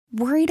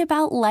Worried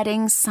about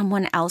letting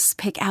someone else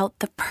pick out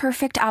the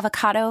perfect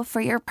avocado for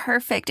your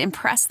perfect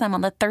impress them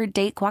on the third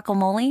date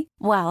guacamole?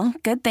 Well,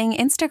 good thing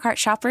Instacart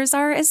shoppers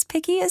are as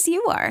picky as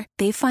you are.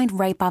 They find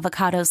ripe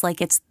avocados like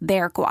it's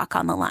their guac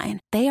on the line.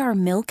 They are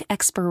milk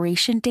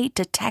expiration date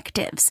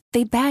detectives.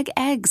 They bag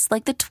eggs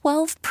like the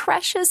 12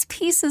 precious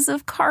pieces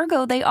of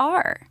cargo they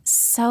are.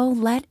 So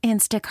let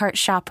Instacart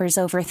shoppers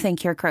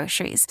overthink your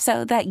groceries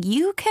so that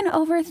you can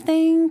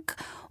overthink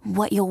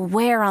what you'll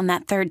wear on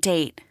that third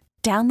date.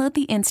 Download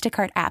the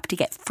Instacart app to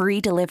get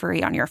free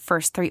delivery on your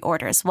first 3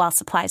 orders while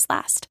supplies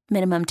last.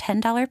 Minimum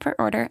 $10 per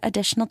order.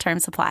 Additional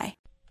terms apply.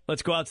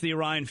 Let's go out to the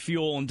Orion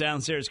Fuel and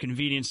Downstairs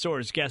Convenience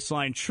Stores guest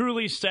line.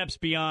 Truly steps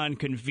beyond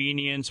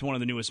convenience. One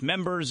of the newest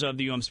members of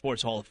the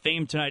Sports Hall of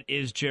Fame tonight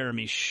is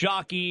Jeremy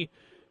Shockey.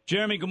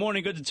 Jeremy, good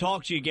morning. Good to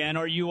talk to you again.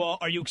 Are you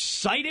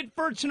excited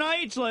for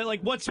tonight?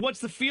 Like what's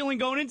the feeling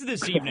going into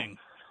this evening?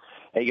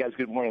 Hey guys,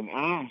 good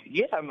morning.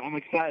 Yeah, I'm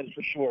excited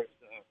for sure.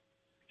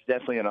 It's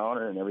definitely an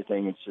honor and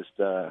everything. It's just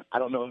I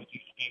don't know if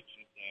you speak.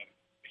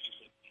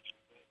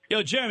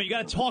 Yo, Jeremy, you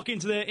got to talk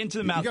into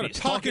the mouthpiece. You got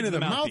to talk into the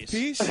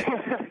mouthpiece. It's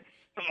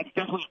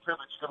definitely a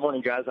privilege. Good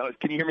morning, guys.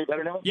 Can you hear me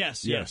better now?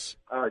 Yes.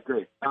 All right,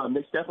 great.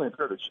 It's definitely a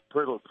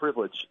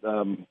privilege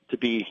to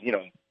be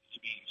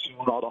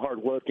showing all the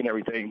hard work and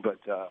everything, but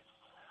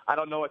I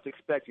don't know what to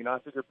expect. I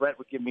figured Brett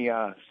would give me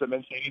some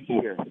insight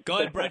into here. Go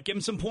ahead, Brett. Give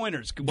him some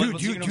pointers. Dude,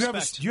 do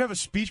you have a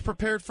speech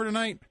prepared for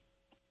tonight?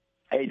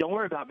 Hey, don't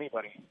worry about me,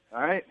 buddy. All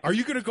right? Are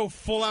you going to go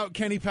full out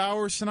Kenny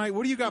Powers tonight?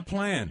 What do you got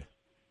planned?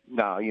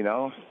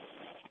 No,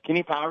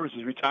 Kenny Powers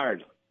is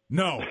retired.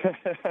 No.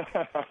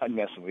 I'm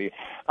messing with you.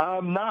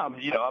 I'm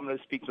going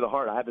to speak to the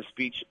heart. I have a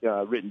speech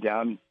written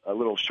down, a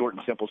little short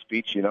and simple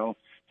speech, to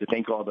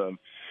thank all the,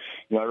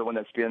 everyone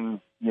that's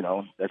been,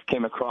 that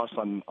came across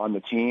on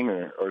the team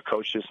or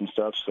coaches and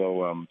stuff.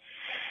 So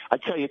I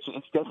tell you, it's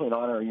definitely an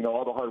honor,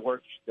 all the hard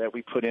work that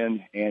we put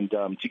in, and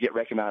to get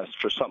recognized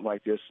for something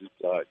like this is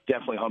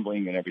definitely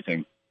humbling and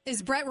everything.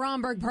 Is Brett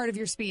Romberg part of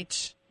your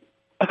speech?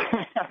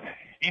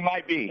 He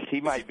might be.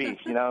 That'd be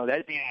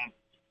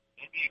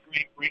a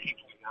great breaking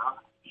point.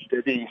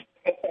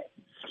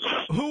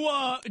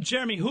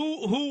 Jeremy,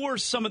 who were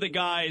some of the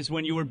guys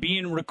when you were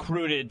being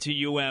recruited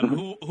to UM?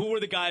 Who were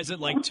the guys that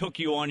took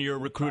you on your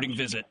recruiting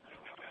visit?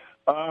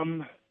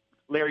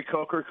 Larry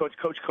Coker,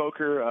 Coach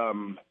Coker,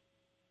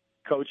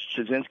 Coach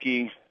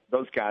Chazinski,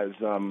 those guys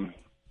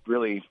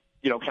really,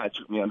 kind of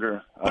took me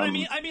under. But I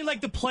mean,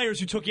 like the players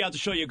who took you out to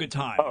show you a good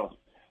time.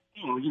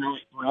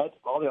 Brett,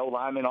 all the old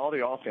linemen, all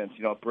the offense.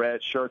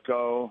 Brett,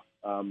 Sherko,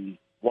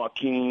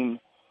 Joaquin,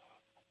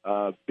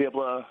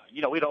 Bibla.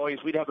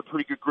 We'd have a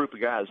pretty good group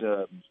of guys,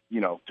 to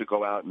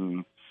go out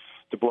and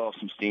to blow off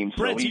some steam.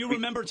 Brett, do you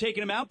remember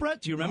taking him out,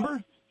 Brett? Do you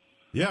remember?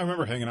 Yeah, I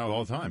remember hanging out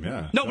all the time, yeah. No,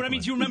 definitely. But I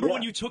mean, do you remember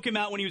when you took him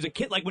out when he was a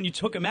kid? Like when you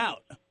took him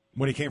out?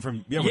 When he came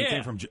from, when he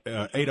came from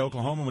Ada,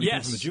 Oklahoma, when he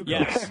came from the JUCO.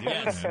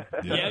 Yes.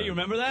 Yeah, you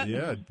remember that?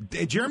 Yeah.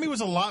 Jeremy was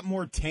a lot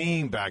more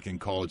tame back in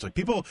college. Like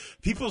people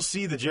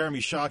see the Jeremy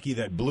Shockey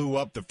that blew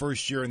up the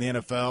first year in the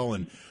NFL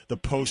and the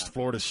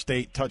post-Florida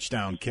State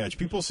touchdown catch.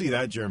 People see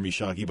that Jeremy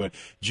Shockey, but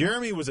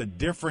Jeremy was a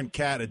different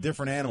cat, a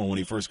different animal when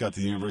he first got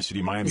to the University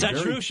of Miami. Is that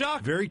true,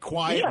 Shock? Very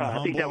quiet and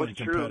humble and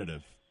competitive.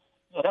 True.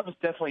 Yeah, that was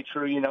definitely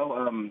true.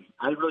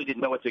 I really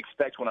didn't know what to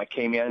expect when I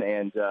came in,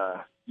 and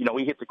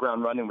we hit the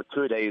ground running with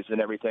 2 days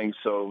and everything.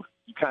 So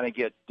you kind of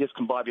get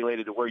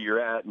discombobulated to where you're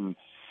at, and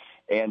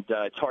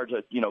it's hard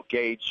to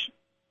gauge,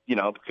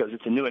 because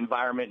it's a new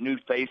environment, new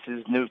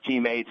faces, new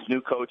teammates,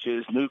 new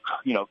coaches, new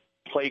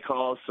play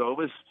calls. So it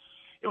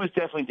was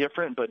definitely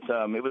different, but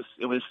it was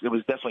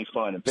defininally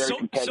fun and very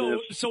competitive.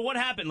 So what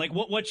happened? Like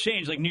what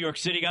changed? Like New York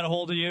City got a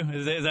hold of you?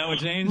 Is that what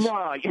changed?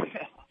 No,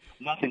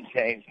 nothing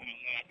changed.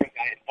 I think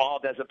I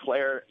evolved as a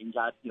player and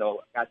got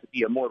to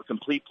be a more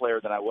complete player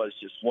than I was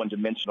just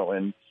one-dimensional.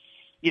 And,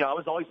 I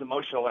was always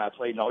emotional when I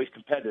played and always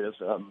competitive.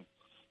 But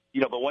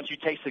once you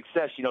take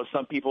success,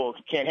 some people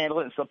can't handle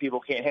it and some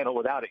people can't handle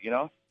without it,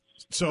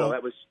 So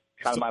that was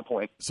kind of my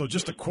point. So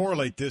just to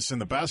correlate this in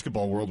the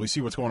basketball world, we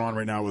see what's going on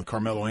right now with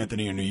Carmelo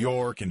Anthony in New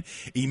York, and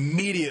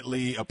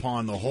immediately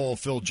upon the whole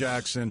Phil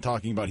Jackson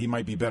talking about he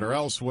might be better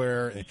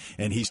elsewhere,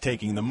 and he's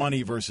taking the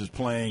money versus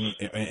playing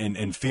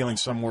and feeling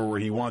somewhere where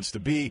he wants to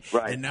be.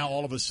 Right. And now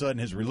all of a sudden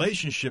his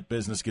relationship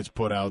business gets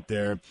put out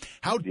there.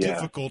 How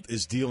difficult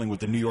is dealing with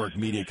the New York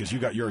media? Because you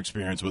got your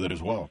experience with it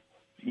as well.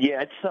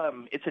 Yeah,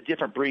 it's a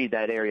different breed,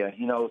 that area.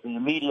 The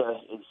media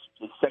is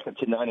second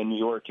to none in New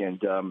York,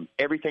 and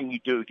everything you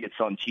do gets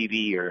on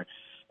TV, or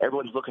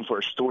everyone's looking for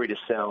a story to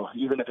sell,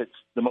 even if it's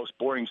the most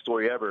boring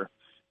story ever.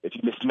 If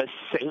you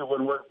say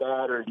one word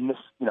bad or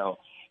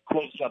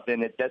quote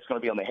something, that's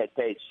going to be on the head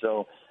page.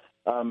 So,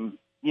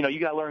 you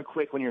got to learn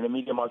quick when you're in a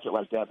media market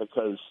like that,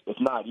 because if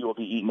not, you will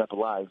be eaten up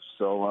alive.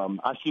 So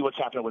I see what's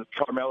happening with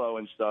Carmelo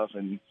and stuff,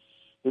 and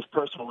his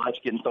personal life's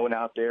getting thrown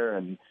out there,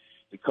 and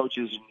the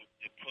coaches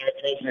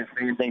and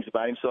saying things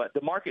about him. So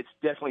the market's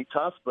definitely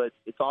tough, but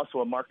it's also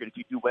a market, if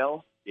you do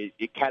well,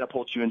 it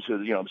catapults you into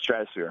the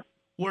stratosphere.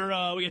 We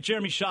got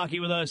Jeremy Shockey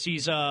with us.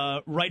 He's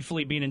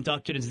rightfully being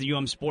inducted into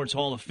the Sports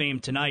Hall of Fame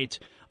tonight.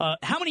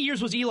 How many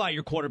years was Eli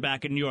your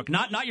quarterback in New York?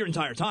 Not your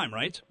entire time,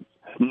 right?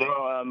 No,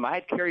 I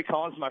had Kerry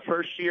Collins my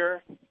first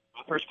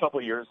couple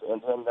of years,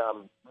 and then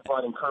we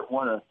brought in Kurt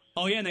Warner.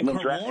 Oh yeah, and then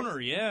Kurt Warner,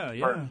 yeah.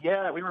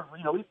 Yeah,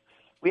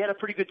 we had a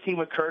pretty good team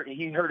with Kurt.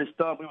 He hurt his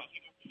thumb. We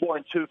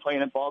were 4-2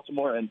 playing in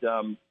Baltimore, and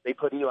they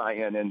put Eli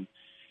in, and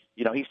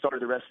he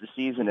started the rest of the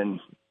season, and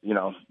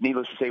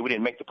needless to say, we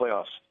didn't make the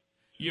playoffs.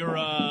 Your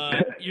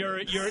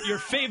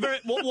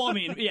favorite? Well, I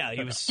mean, yeah,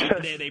 he was.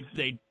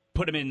 They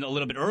put him in a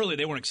little bit early.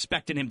 They weren't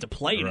expecting him to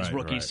play in his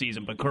rookie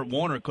season, but Kurt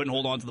Warner couldn't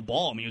hold on to the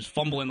ball. I mean, he was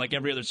fumbling like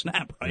every other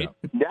snap, right?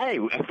 Yeah. Hey,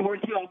 4-2,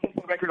 I'll take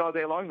the record all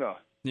day long, though.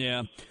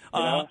 Yeah.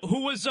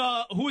 Who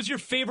was your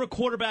favorite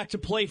quarterback to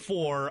play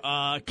for?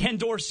 Ken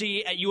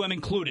Dorsey at UM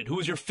included. Who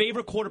was your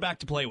favorite quarterback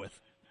to play with?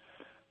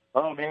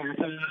 Oh man,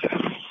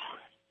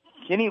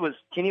 Kenny was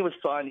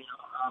fun.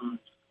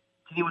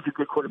 He was a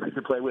good quarterback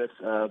to play with.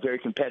 Very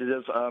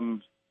competitive.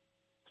 Fun.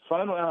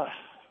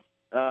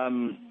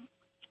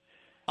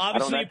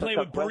 Obviously, you played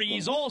with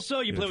Breeze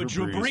also. You played with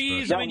Drew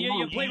Brees. I mean,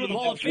 you played with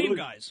Hall of Fame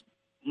guys.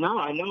 No,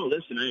 I know.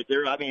 Listen, I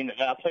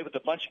played with a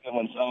bunch of good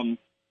ones.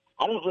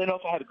 I don't really know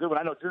if I had a good one.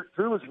 I know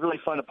Drew was really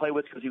fun to play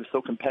with because he was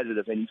so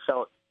competitive, and you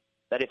felt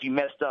that if you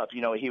messed up,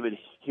 he would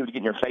get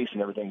in your face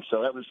and everything.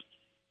 So that was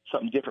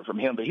something different from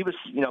him. But he was,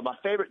 my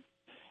favorite.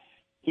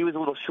 He was a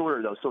little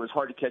shorter though, so it was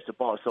hard to catch the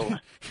ball. So,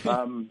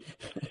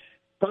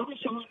 probably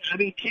someone. I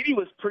mean, Kenny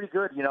was pretty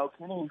good.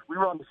 Kenny, we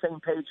were on the same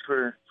page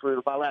for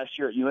my last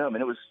year at UM,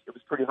 and it was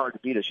pretty hard to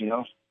beat us.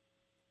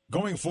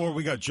 Going forward,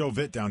 we got Joe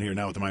Vitt down here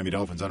now with the Miami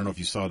Dolphins. I don't know if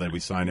you saw that. We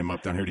signed him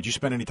up down here. Did you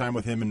spend any time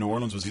with him in New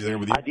Orleans? Was he there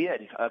with you? I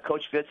did.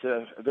 Coach Vitt's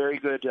a very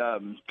good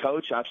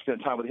coach. I've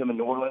spent time with him in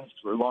New Orleans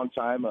for a long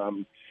time.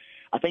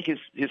 I think his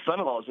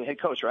son-in-law is the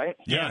head coach, right?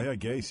 Yeah,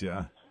 Gase,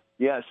 yeah.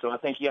 Yeah, so I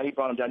think, he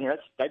brought him down here.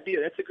 That's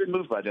a good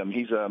move by them.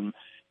 He's been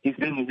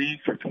in the league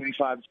for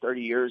 25,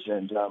 30 years,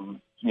 and,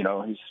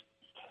 he's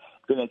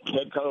been a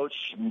head coach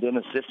and been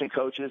assistant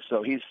coaches,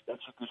 so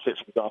that's a good fit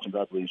for the Dolphins,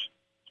 I believe.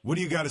 What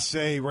do you got to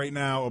say right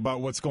now about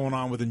what's going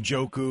on with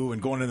Njoku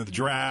and going into the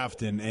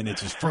draft, and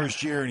it's his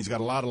first year, and he's got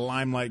a lot of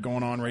limelight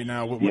going on right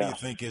now? What do you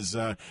think is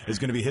going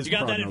to be his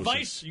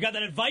prognosis? You got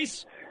that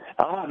advice?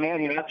 Oh, man,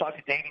 I talk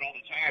to David all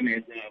the time,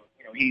 and,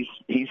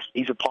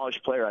 he's a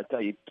polished player, I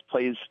tell you. He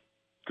plays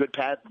good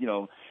pad, he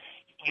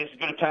plays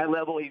good at pad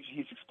level.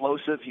 He's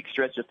explosive. He can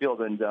stretch the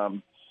field, and,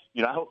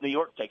 I hope New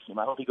York takes him.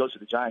 I hope he goes to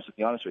the Giants, to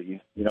be honest with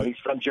you. He's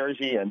from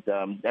Jersey, and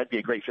that'd be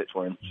a great fit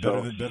for him.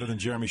 Better than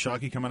Jeremy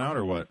Shockey coming out,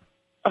 or what?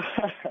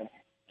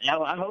 Yeah,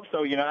 I hope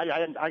so.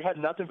 I had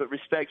nothing but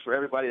respect for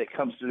everybody that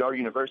comes to our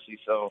university.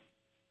 So,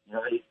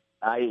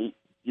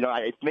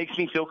 it makes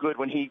me feel good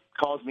when he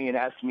calls me and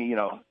asks me,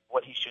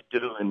 what he should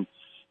do and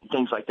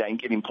things like that, and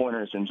giving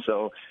pointers. And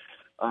so,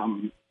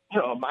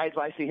 my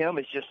advice to him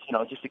is just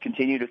to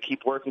continue to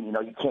keep working.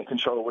 You can't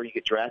control where you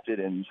get drafted,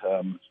 and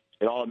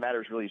it all that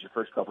matters really is your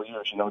first couple of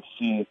years. To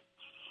see,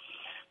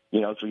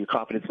 for your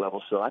confidence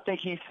level. So I think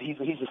he's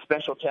a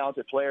special,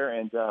 talented player,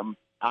 and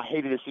I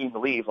hated to see him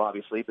leave,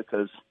 obviously,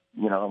 because,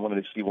 I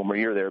wanted to see one more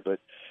year there. But,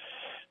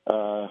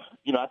 I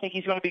think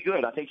he's going to be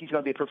good. I think he's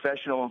going to be a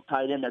professional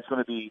tight end that's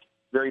going to be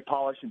very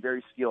polished and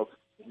very skilled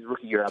his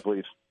rookie year, I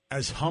believe.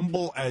 As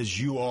humble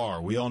as you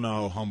are, we all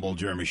know how humble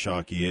Jeremy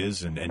Shockey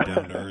is and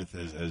down to earth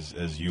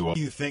as you are. What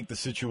do you think the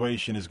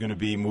situation is going to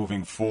be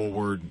moving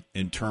forward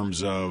in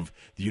terms of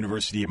the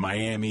University of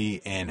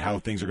Miami and how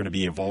things are going to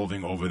be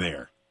evolving over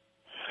there?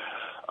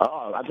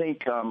 I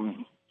think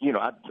he's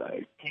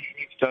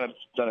done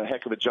a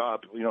heck of a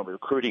job,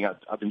 recruiting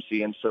I've been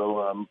seeing.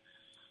 So,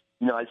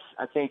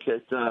 I think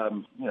that,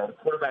 the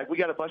quarterback, we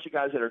got a bunch of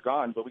guys that are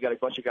gone, but we got a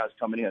bunch of guys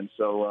coming in.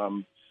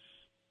 So,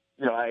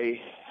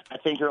 I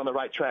think you're on the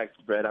right track,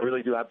 Brett. I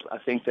really do. I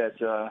think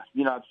that,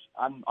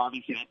 I'm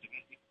obviously a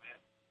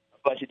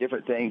bunch of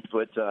different things,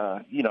 but,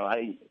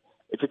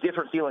 it's a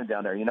different feeling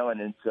down there,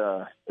 and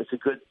it's a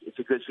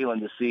good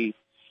feeling to see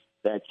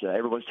that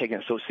everyone's taking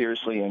it so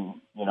seriously, and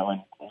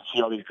and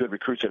see all these good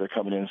recruits that are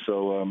coming in.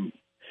 So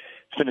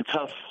it's been a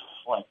tough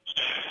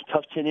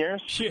 10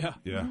 years.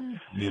 Yeah.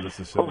 Needless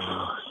to say.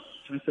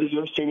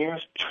 10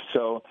 years.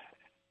 So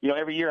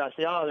every year I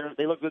say,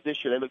 they look good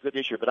this year. They look good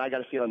this year. But I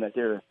got a feeling that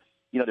their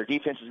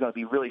defense is going to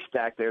be really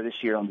stacked there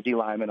this year on the D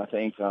lineman. I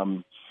think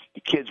the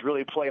kids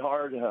really play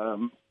hard.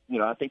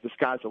 I think the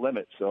sky's the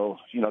limit. So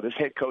this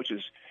head coach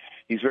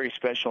he's very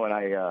special, and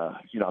I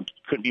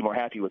couldn't be more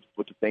happy with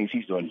the things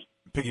he's doing.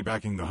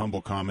 Piggybacking the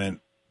humble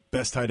comment,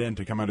 best tight end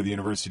to come out of the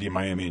University of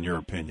Miami, in your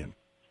opinion?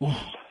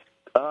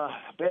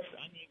 Best.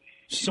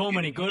 So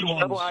many good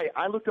ones.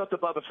 I looked up to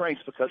Bubba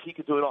Franks because he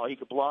could do it all. He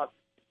could block,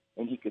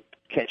 and he could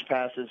catch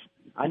passes.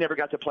 I never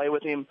got to play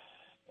with him,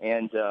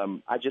 and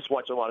I just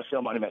watched a lot of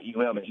film on him at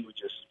UM, and he would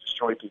just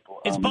destroy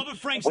people. Is Bubba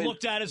Franks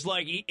looked at as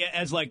like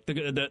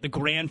the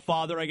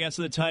grandfather, I guess,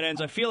 of the tight ends?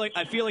 I feel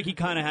like he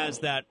kind of has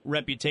that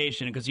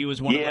reputation because he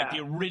was one of the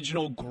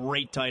original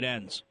great tight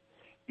ends.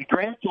 The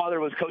grandfather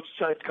was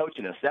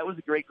coaching us. That was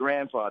the great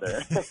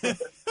grandfather. And then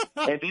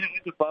it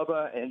went to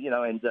Bubba, and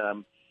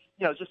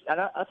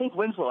I think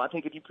Winslow. I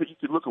think if you could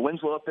look at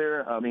Winslow up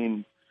there, I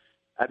mean,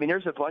 I mean,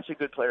 there's a bunch of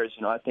good players,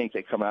 I think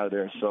they come out of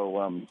there.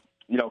 So,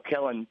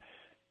 Kellen,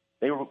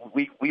 I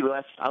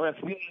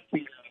left the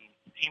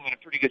team in a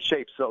pretty good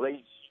shape. So you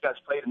guys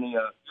played in the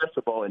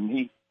Fiesta Bowl, and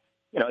he's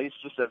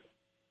just a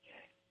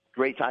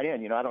great tight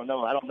end. I don't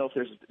know if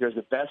there's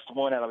the best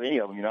one out of any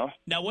of them.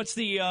 Now, what's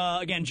the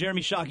again?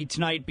 Jeremy Shockey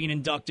tonight being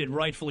inducted,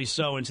 rightfully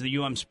so, into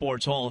the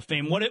Sports Hall of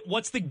Fame.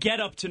 What's the get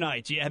up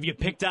tonight? Have you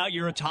picked out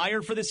your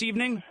attire for this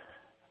evening?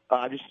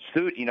 Just a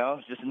suit,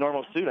 just a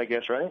normal suit, I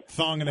guess, right?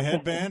 Thong and a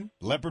headband,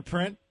 leopard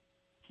print.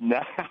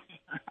 No,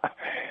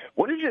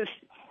 what is this?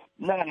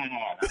 No.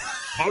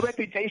 My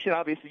reputation,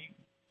 obviously.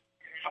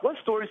 What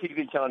stories have you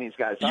been telling these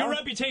guys? Huh? Your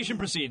reputation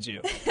precedes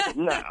you.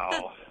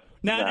 No.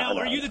 Now,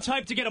 are you the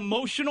type to get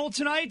emotional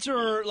tonight,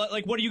 or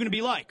like what are you going to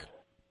be like?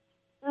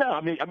 No, I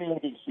mean,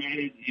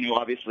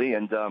 obviously,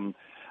 and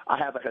I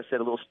have, like I said,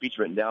 a little speech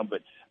written down.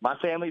 But my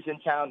family's in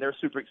town; they're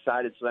super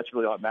excited, so that's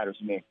really all that matters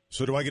to me.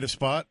 So, do I get a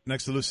spot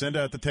next to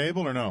Lucinda at the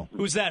table, or no?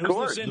 Who's that? Who's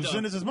Lucinda?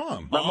 Lucinda's his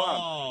mom. My mom.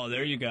 Oh,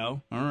 there you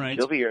go. All right,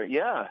 she'll be here.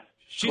 Yeah,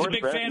 she's a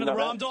big fan of the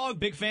Rom Dog.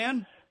 Big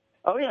fan.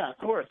 Oh, yeah, of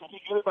course. I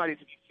think everybody's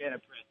a big fan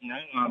of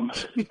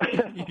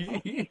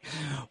Prince,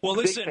 Well,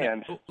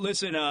 listen,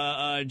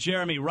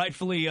 Jeremy,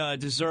 rightfully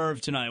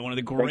deserved tonight. One of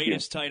the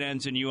greatest tight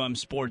ends in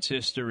sports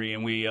history,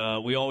 and we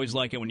always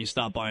like it when you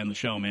stop by on the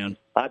show, man.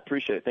 I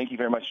appreciate it. Thank you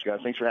very much,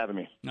 guys. Thanks for having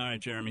me. All right,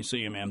 Jeremy. See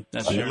you, man.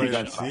 That's See Jeremy.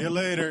 you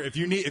later. If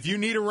you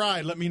need a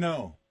ride, let me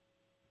know.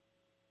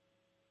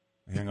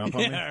 You hung up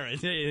on me? Yeah, all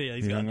right. Yeah,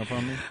 you hung up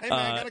on me? Hey, man,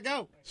 I gotta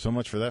go. So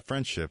much for that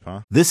friendship,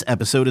 huh? This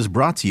episode is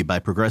brought to you by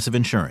Progressive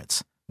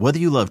Insurance. Whether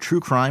you love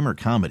true crime or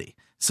comedy,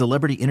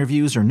 celebrity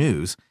interviews or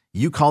news,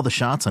 you call the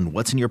shots on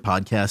what's in your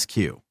podcast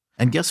queue.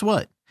 And guess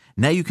what?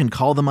 Now you can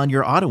call them on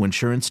your auto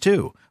insurance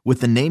too with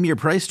the Name Your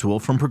Price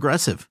tool from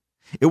Progressive.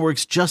 It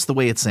works just the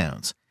way it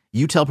sounds.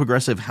 You tell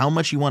Progressive how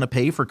much you want to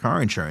pay for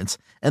car insurance,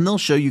 and they'll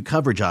show you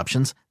coverage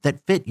options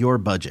that fit your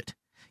budget.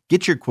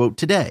 Get your quote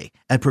today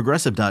at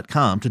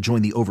Progressive.com to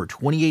join the over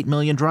 28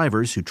 million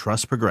drivers who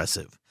trust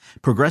Progressive.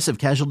 Progressive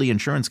Casualty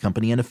Insurance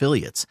Company and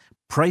Affiliates.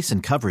 Price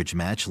and coverage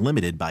match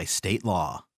limited by state law.